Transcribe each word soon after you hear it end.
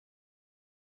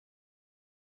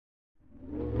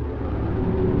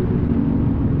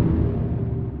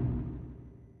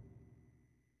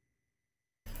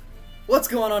What's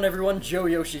going on, everyone?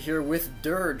 JoeYoshi here with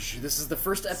Dirge. This is the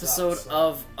first episode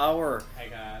of our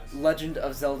Legend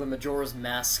of Zelda Majora's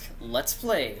Mask Let's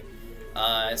Play.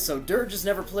 So Dirge has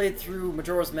never played through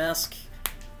Majora's Mask.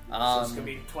 So it's gonna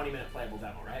be a 20-minute playable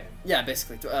demo, right? Yeah,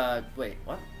 basically. Wait,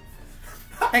 what?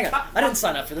 Hang on, I didn't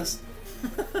sign up for this.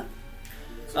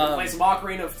 So we play some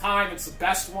Ocarina of Time. It's the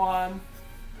best one,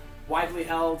 widely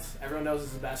held. Everyone knows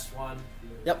it's the best one.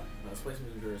 Yep. Let's play some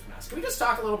Majora's Mask. Can we just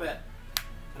talk a little bit?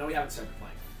 I know we haven't started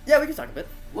playing. Yeah, we can talk a bit.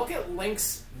 Look at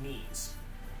Link's knees.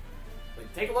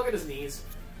 Like, take a look at his knees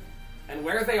and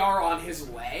where they are on his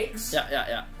legs.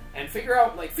 Yeah. And figure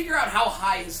out how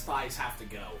high his thighs have to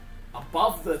go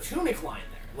above the tunic line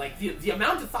there. Like the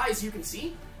amount of thighs you can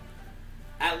see,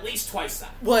 at least twice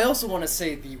that. Well, I also want to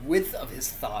say the width of his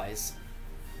thighs.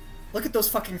 Look at those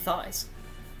fucking thighs.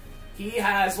 He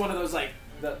has one of those, like,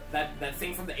 that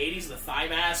thing from the 80s, the Thigh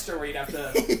Master, where you'd have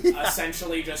to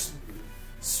essentially just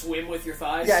swim with your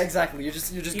thighs. Yeah, exactly. You're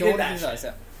just going with your thighs.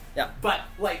 Yeah. But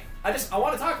like, I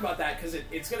want to talk about that because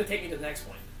it's going to take me to the next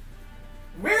point.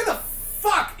 Where the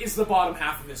fuck is the bottom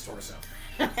half of his torso?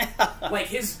 Like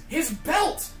his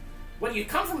belt. When you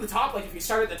come from the top, like if you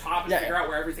start at the top and figure out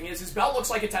where everything is, his belt looks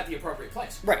like it's at the appropriate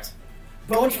place. Right.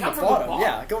 But going from the bottom,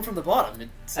 yeah, going from the bottom.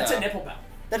 That's a nipple belt.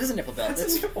 That is a nipple belt.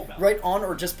 That's a nipple belt. Right on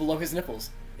or just below his nipples.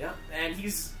 Yeah, and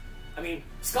I mean,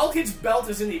 Skull Kid's belt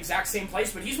is in the exact same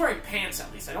place, but he's wearing pants at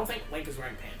least. I don't think Link is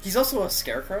wearing pants. He's also a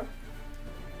scarecrow.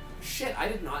 Shit, I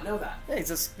did not know that. Yeah,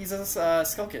 he's a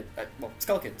Skull Kid. Well,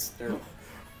 Skull Kids. They're...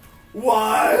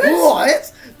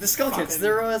 What? The Skull Kids.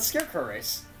 They're a scarecrow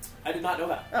race. I did not know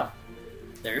that. Oh.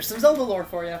 There's some Zelda lore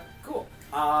for you. Cool.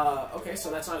 Okay,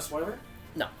 so that's not a spoiler?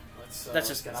 No. Let's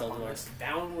just get Zelda up on lore. this.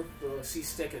 Down with the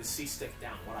C-stick and C-stick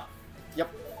down. What up?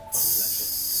 Yep.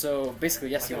 So, basically,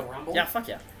 yes, you rumble? Yeah, fuck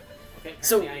yeah. Okay,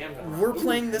 so, we're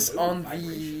playing this on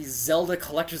the Zelda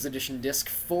Collector's Edition disc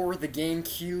for the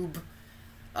GameCube.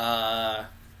 I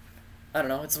don't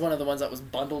know, it's one of the ones that was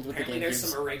bundled with the GameCube. There's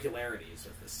some irregularities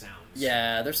with the sounds.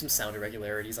 Yeah, there's some sound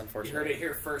irregularities, unfortunately. You heard it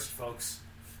here first, folks.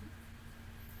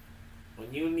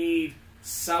 When you need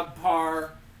subpar,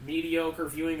 mediocre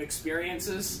viewing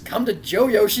experiences, come to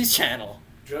JoeYoshi's channel.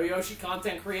 JoeYoshi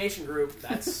Content Creation Group.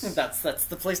 That's that's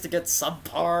the place to get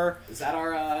subpar. Is that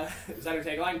our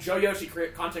tagline?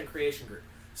 JoeYoshi Content Creation Group.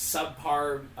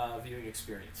 Subpar viewing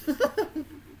experiences.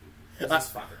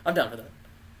 I'm down for that.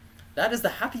 That is the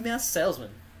Happy Mask Salesman.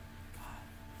 God.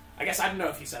 I guess I don't know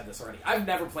if you said this already. I've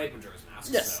never played Majora's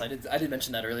Mask. Yes, so I did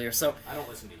mention that earlier. So I don't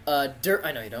listen to you.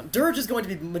 I know you don't. Dirge is going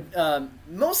to be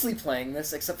mostly playing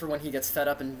this, except for when he gets fed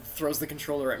up and throws the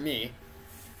controller at me.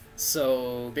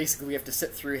 So basically, we have to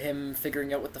sit through him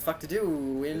figuring out what the fuck to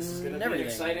do in This is going to everything.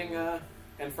 be exciting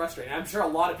and frustrating. I'm sure a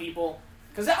lot of people,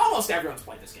 because almost everyone's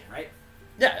played this game, right?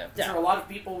 Yeah. I'm sure a lot of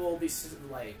people will be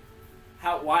like,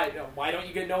 why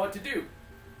don't you know what to do?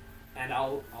 And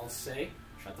I'll say,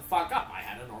 shut the fuck up. I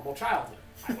had a normal childhood.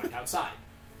 I went outside.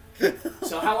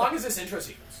 So how long is this intro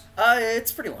sequence?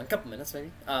 It's pretty long, a couple minutes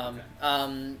maybe.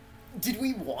 Okay. Did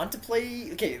we want to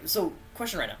play? Okay, so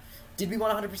question right now: did we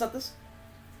want 100% this?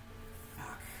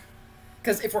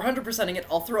 Because if we're 100%ing it,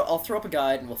 I'll throw up a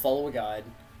guide and we'll follow a guide.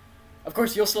 Of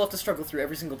course, you'll still have to struggle through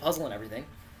every single puzzle and everything,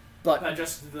 but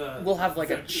we'll have like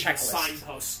a checklist,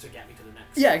 signposts to get me to the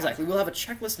next. Yeah, exactly. We'll have a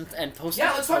checklist and post.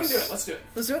 Yeah, let's fucking do it. Let's do it.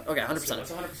 Let's do it. Okay, 100%.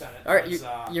 Let's 100% it. All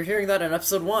right, you're hearing that in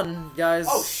episode 1, guys.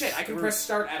 Oh shit! I can press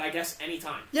start at, I guess, any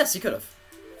time. Yes, you could have.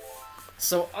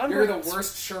 So you're the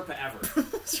worst Sherpa ever.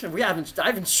 I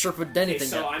haven't Sherpa'd anything yet.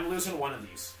 So yet. I'm losing one of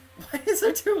these. Why is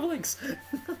there 2 links?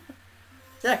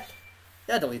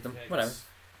 Yeah, delete them. Whatever.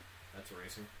 That's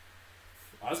erasing.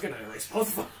 I was gonna erase both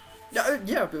of them.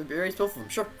 Yeah, erase both of them.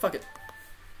 Sure, fuck it.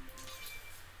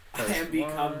 I am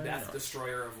become Death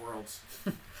Destroyer of Worlds.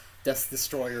 Death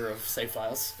Destroyer of save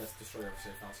files. Death Destroyer of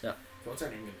save files. Yeah. So what's our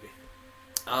name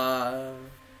gonna be?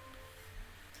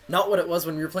 Not what it was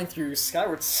when we were playing through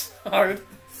Skyward Sword.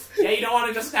 Yeah, you don't want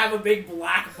to just have a big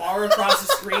black bar across the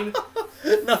screen?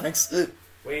 No, thanks.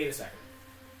 Wait a second.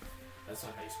 That's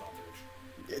not how you spell Dirge.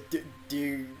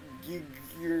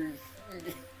 You're...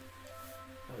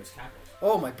 Oh, there's capitals.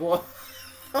 Oh my boy.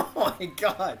 Oh my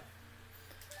god.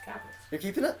 Capitals. You're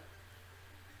keeping it?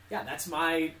 Yeah, that's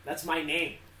my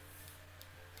name.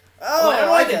 Oh,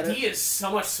 I get the D is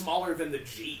so much smaller than the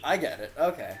G. I get it.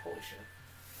 Okay. Holy shit.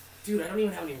 Dude, I don't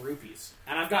even have any rupees.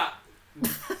 And I've got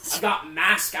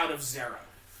Mask out of 0.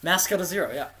 Mask out of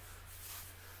 0, yeah.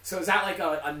 So is that like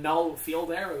a null field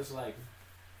there? Or was like...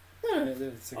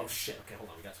 Oh shit, okay,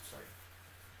 hold on, we got some story.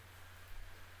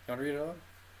 You want to read it all?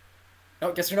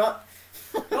 No, guess you're not.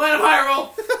 The Land of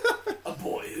Hyrule! A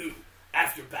boy who,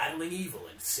 after battling evil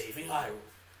and saving Hyrule,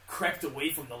 crept away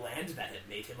from the land that had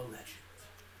made him a legend.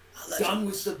 Done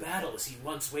with the battles he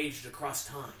once waged across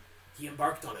time, he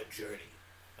embarked on a journey.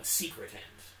 A secret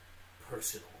and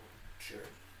personal journey.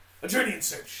 A journey in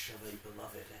search of a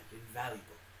beloved and invaluable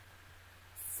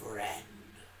friend.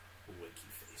 Winky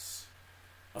face.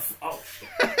 A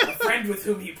friend with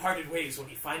whom he parted ways when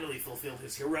he finally fulfilled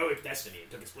his heroic destiny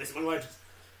and took his place among legends.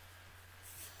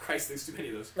 Christ, there's too many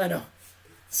of those. I know.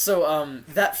 So,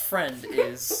 that friend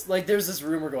is... Like, there's this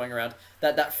rumor going around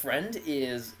that friend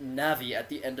is Navi at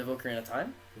the end of Ocarina of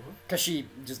Time. Because she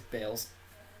just bails.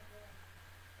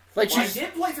 Like, well, I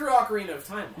did play through Ocarina of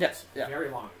Time once. Yeah. Very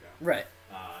long ago. Right.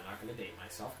 Not going to date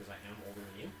myself, because I am older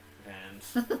than you. And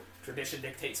tradition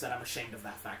dictates that I'm ashamed of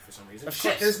that fact for some reason. Of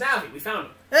Shit, course. there's Navi. We found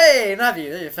him. Hey, Navi.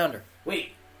 There, you found her.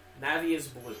 Wait. Navi is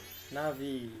blue.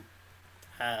 Navi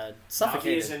had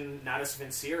suffocated. Navi is in Natus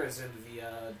Vincere, is in the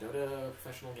Dota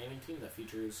professional gaming team that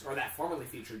features, or that formerly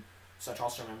featured such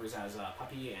all-star members as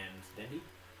Puppy and Dendi,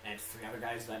 and 3 other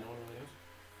guys that no one really knows.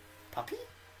 Puppy?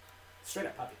 Straight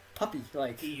up Puppy. Puppy,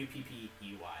 like...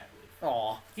 P-U-P-P-E-Y, I believe.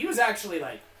 Aw. He was actually,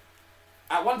 like...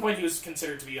 At one point, he was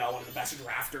considered to be one of the best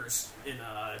drafters in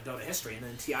Dota history, and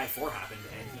then TI4 happened,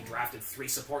 and he drafted 3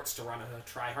 supports to run a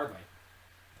try-hard lane.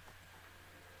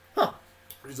 Huh.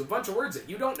 There's a bunch of words that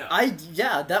you don't know.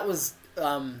 Yeah, that was,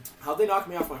 How'd they knock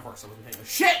me off my horse? I wasn't paying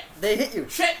Shit! They hit you.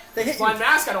 Shit! They hit my you.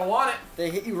 mask, I don't want it! They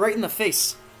hit you right in the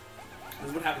face. This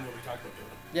is what happened when we talked about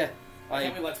Dota. Yeah. Why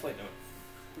can't we let's play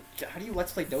Dota? How do you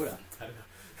let's play Dota? I don't know.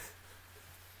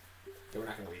 Yeah, we're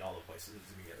not going to read all the places.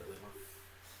 It's going to get really long.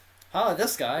 Ah,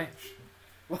 this guy.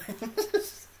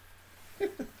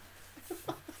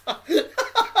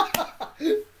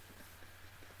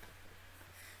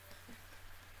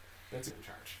 That's in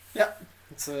charge. Yeah.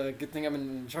 It's a good thing I'm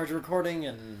in charge of recording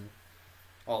and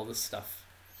all this stuff.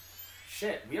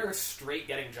 Shit, we are straight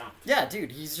getting jumped. Yeah,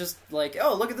 dude, he's just like,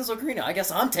 oh, look at this ocarina. I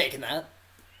guess I'm taking that.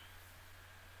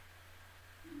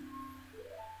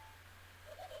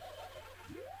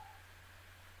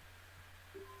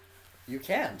 You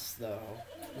can't, though.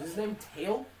 Is his name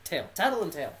Tail? Tail. Tattle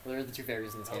and Tail. They're the 2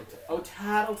 fairies in this game. Oh,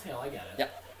 Tattletale, I get it.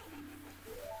 Yep.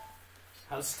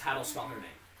 How's Tattle spell her name?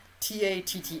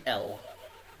 T-A-T-T-L.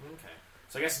 Okay.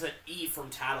 So I guess the E from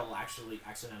Tattle actually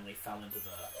accidentally fell into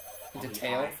the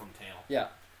Tail? I from Tail. Yeah.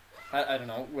 I don't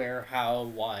know. Where, how,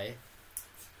 why.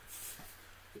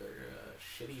 You're a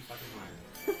shitty fucking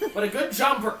liar. But a good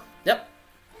jumper! Yep.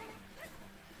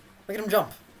 Look at him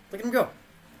jump. Look at him go.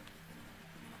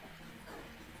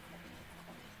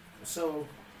 So?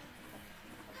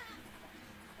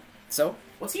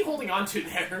 What's he holding on to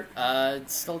there?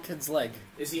 Skull Kid's leg.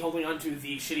 Is he holding on to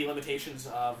the shitty limitations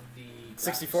of the...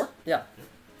 64? Yeah.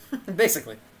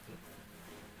 Basically.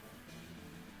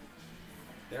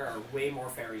 There are way more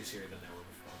fairies here than there were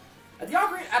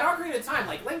before. At Ocarina of Time,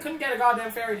 like, Link couldn't get a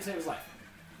goddamn fairy to save his life.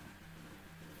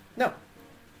 No.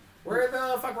 Where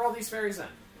the fuck were all these fairies then?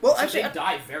 Well, so actually... they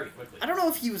die very quickly. I don't know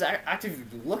if he was actively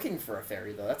looking for a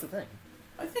fairy, though. That's the thing.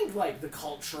 I think, like, the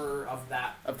culture of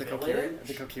that Of the village... Kokiri?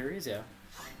 The Kokiris, yeah.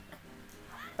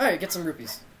 Alright, get some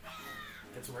rupees.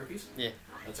 Get some rupees? Yeah.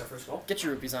 That's our first goal? Get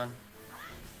your rupees on.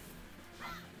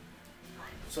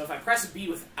 So if I press B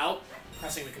without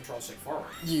pressing the control stick forward...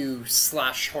 You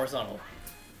slash horizontal.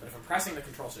 But if I'm pressing the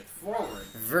control stick forward...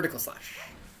 Vertical slash.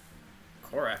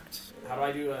 Correct. How do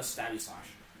I do a stabby slash?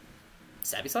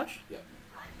 Stabby slash? Yep.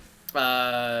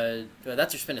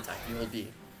 That's your spin attack. You hold B.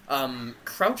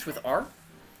 Crouch with R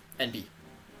and B.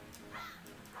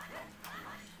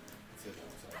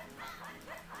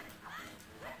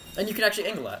 And you can actually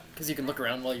angle that, because you can look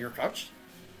around while you're crouched.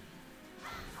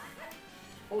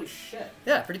 Holy shit.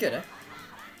 Yeah, pretty good, eh?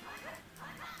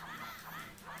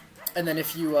 And then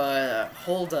if you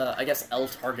hold, I guess, L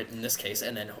target in this case,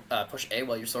 and then push A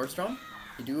while your sword's drawn,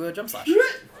 you do a jump slash.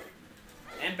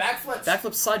 And backflips.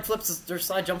 Backflips, side flips, there's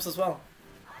side jumps as well.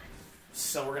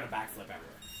 So we're gonna backflip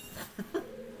everywhere.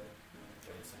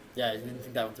 Yeah, I didn't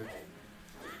think that one through.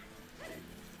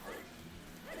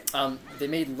 They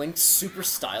made Link super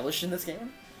stylish in this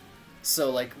game. So,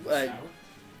 like,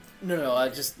 no,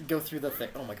 just go through the thing.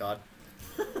 Oh my god.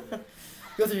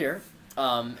 Go through here,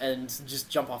 and just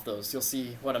jump off those. You'll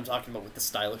see what I'm talking about with the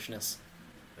stylishness.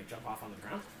 Like jump off onto the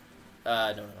ground?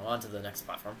 No, onto the next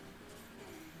platform.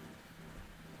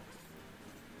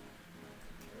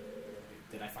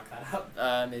 Did I fuck that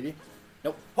up? Maybe.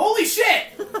 Nope. Holy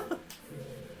shit!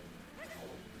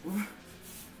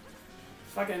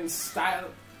 Fucking style.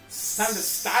 It's time to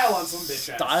style on some bitch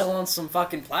ass. Style on some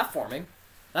fucking platforming.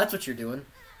 That's what you're doing.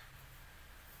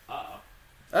 Uh-oh.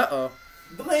 Uh-oh.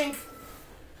 Blink!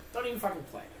 Don't even fucking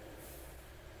play.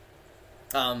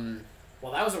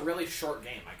 Well, that was a really short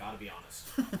game, I gotta be honest.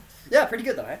 Yeah, pretty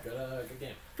good though, eh? Good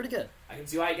game. Pretty good. I can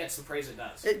see why it gets the praise it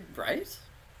does. Right?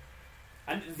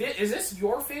 And is this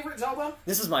your favorite Zelda?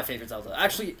 This is my favorite Zelda.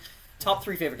 Actually, top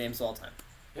 3 favorite games of all time.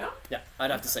 Yeah? Yeah,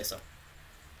 I'd have to say so.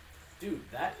 Dude,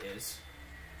 that is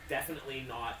definitely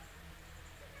not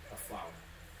a flower.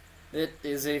 It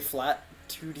is a flat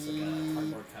 2D... It's like a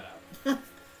cardboard cutout.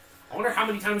 I wonder how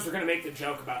many times we're going to make the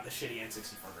joke about the shitty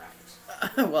N64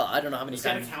 graphics. Well, I don't know how many times...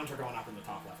 Let's get a counter going up in the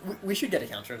top left. We should get a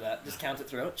counter of that. Just count it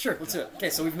throughout. Sure, let's do it. Okay,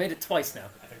 so we've made it twice now.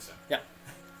 I think so. Yeah.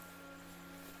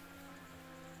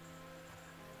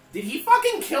 Did he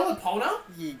fucking kill Epona?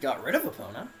 He got rid of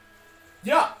Epona.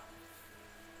 Yeah.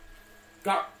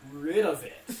 Got rid of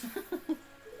it.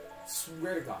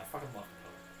 Swear to God, I fucking love Epona.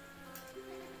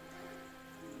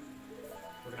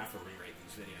 We're gonna have to re-rate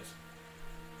these videos.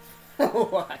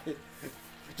 Why?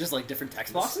 Just like different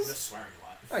text boxes? I'm just swearing a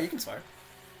lot. Oh, you can swear.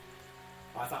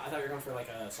 Oh, I thought you were going for like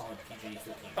a solid PG-13.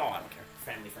 Oh, I don't care.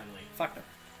 Family friendly. Fuck no.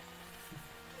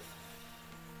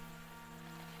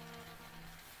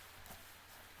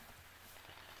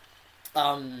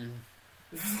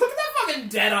 Look at that fucking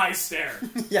dead eye stare.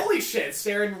 Yeah. Holy shit, it's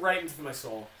staring right into my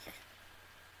soul.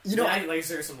 You know, like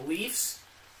there's some leaves.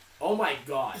 Oh my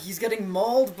god. He's getting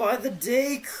mauled by the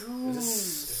Deku.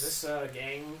 Is this a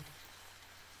gang?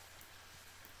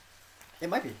 It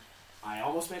might be. I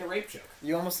almost made a rape joke.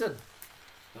 You almost did.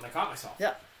 And I caught myself.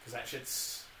 Yeah. Because that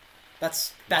shit's...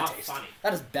 That's bad not taste. funny.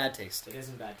 That is bad taste. It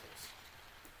isn't bad taste.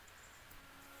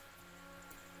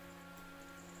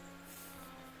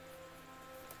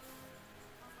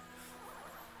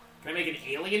 Can I make an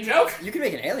alien joke? You can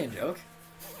make an alien joke.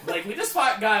 Like, we just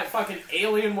got fucking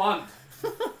Alien 1.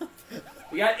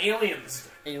 We got aliens.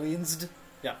 Aliensed?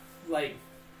 Yeah. Like,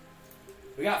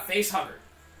 we got Facehugger.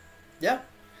 Yeah.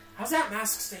 How's that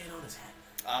mask staying on his head?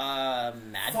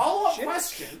 Magic? Follow-up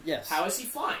question. Yes. How is he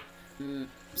flying?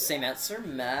 Same answer.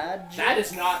 Magic? That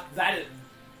is not...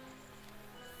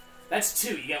 That's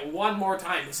 2. You get one more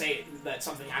time to say that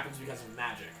something happens because of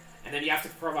magic. And then you have to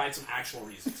provide some actual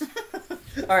reasons.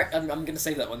 Alright, I'm going to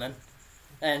save that one then.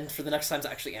 And for the next time to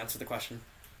actually answer the question.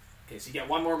 Okay, so you get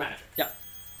one more magic. Yeah.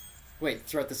 Wait,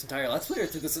 throughout this entire Let's Play or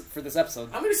for this episode?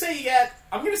 I'm gonna say you get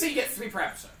 3 per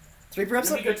episode. 3 per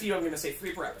episode? To be good to you, I'm gonna say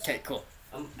 3 per episode. Okay, cool.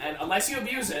 And unless you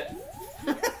abuse it...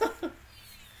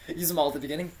 Use them all at the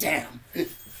beginning? Damn! In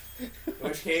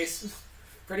which case,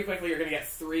 pretty quickly you're gonna get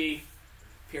 3,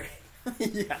 period.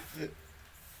 Yeah.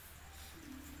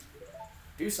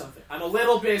 Do something. I'm a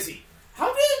little busy.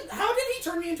 How did he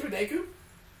turn me into a Deku?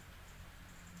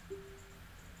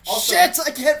 Also, shit!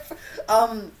 I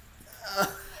can't...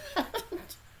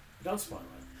 Don't spoil it.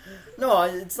 No,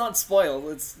 it's not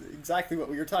spoiled. It's exactly what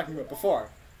we were talking about before.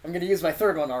 I'm gonna use my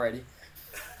 3rd one already.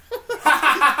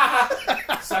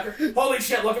 Sucker. Holy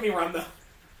shit, look at me run, though.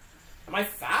 Am I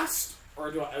fast? Or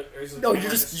is it No, you're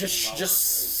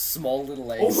just small little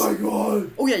legs. Oh my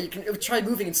god! Oh yeah, you can try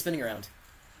moving and spinning around.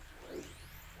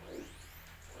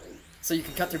 So you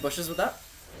can cut through bushes with that?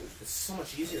 It's so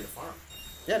much easier to farm.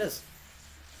 Yeah, it is.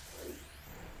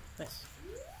 Nice.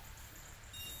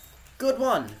 Good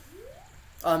one!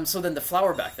 So then the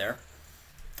flower back there,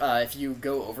 if you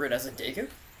go over it as a Deku,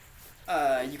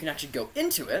 you can actually go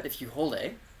into it if you hold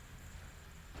A.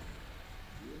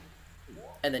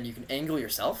 And then you can angle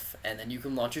yourself, and then you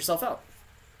can launch yourself out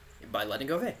by letting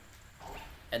go of A.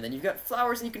 And then you've got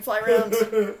flowers and you can fly around.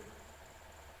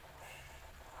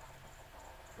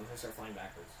 What if I start flying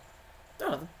backwards? No,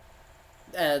 nothing.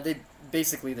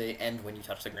 They end when you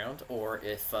touch the ground, or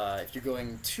if you're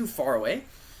going too far away,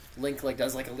 Link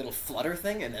does a little flutter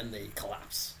thing, and then they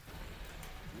collapse.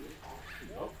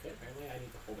 Oh, okay, apparently I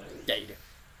need to hold it. Yeah, you do.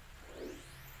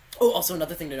 Oh, also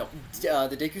another thing to note: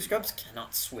 the Deku Scrubs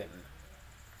cannot swim.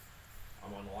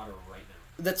 I'm on water right now.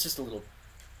 That's just a little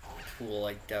pool,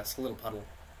 I guess, a little puddle.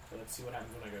 So let's see what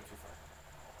happens when I go too far.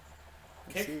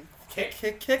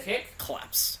 Kick,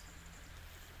 collapse.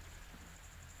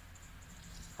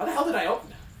 How the hell did I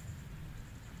open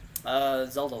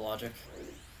that? Zelda logic.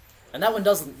 And that one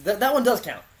doesn't. That one does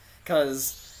count,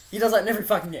 because he does that in every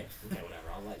fucking game. Okay,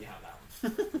 whatever. I'll let you have that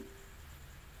one.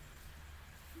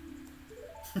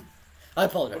 I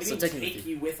apologize. What do you so mean take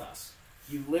you with us?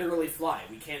 You literally fly.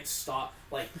 We can't stop.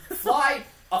 Fly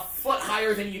a foot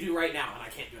higher than you do right now, and I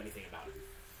can't do anything about it.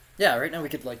 Yeah, right now we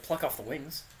could pluck off the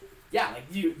wings. Yeah,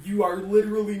 you are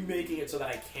literally making it so that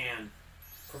I can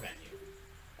prevent you.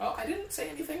 Oh, I didn't say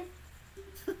anything.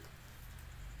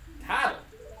 Tattle.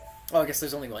 Oh, I guess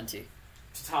there's only one T.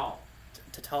 Tattle.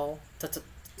 Tattle.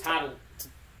 Tattle.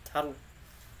 Tattle.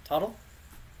 Tattle?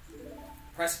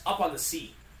 Press up on the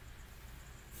C.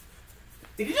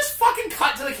 Did he just fucking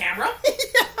cut to the camera?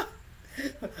 Yeah.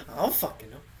 I don't fucking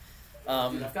know.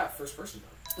 Dude, I've got first person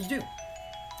though. You do.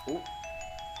 Ooh.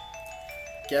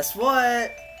 Guess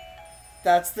what?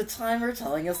 That's the timer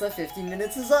telling us that 15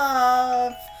 minutes is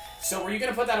up. So were you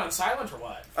going to put that on silent or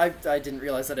what? I didn't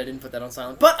realize that I didn't put that on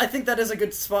silent. But I think that is a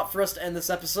good spot for us to end this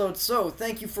episode. So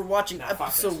thank you for watching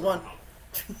episode 1.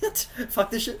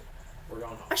 Fuck this shit. We're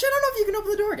going home. Actually, I don't know if you can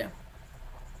open the door again.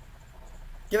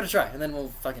 Give it a try, and then we'll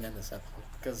fucking end this episode.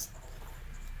 Because...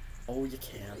 Oh, you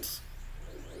can't. This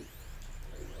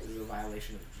is a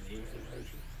violation of the Geneva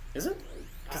Convention. Is it?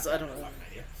 Because I don't know.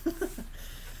 Fucking idea.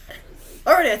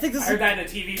 Alrighty, I think this is I heard that in a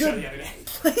TV show the other day.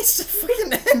 Place to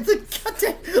fucking end the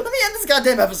goddamn... Let me end this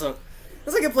goddamn episode.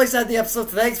 That's a good place to end the episode.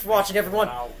 Thanks for watching, everyone.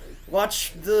 Wow.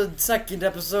 Watch the second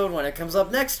episode when it comes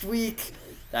up next week.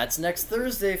 That's next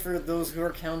Thursday for those who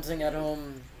are counting at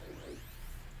home.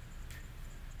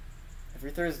 Every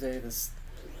Thursday this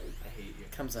I hate you.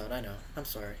 comes out. I know. I'm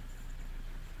sorry.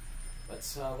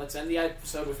 Let's end the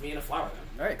episode with me and a flower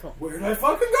then. Alright, cool. Where did I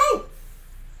fucking go?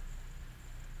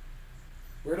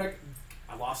 Where'd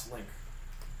I lost Link.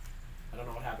 I don't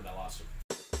know what happened. I lost him.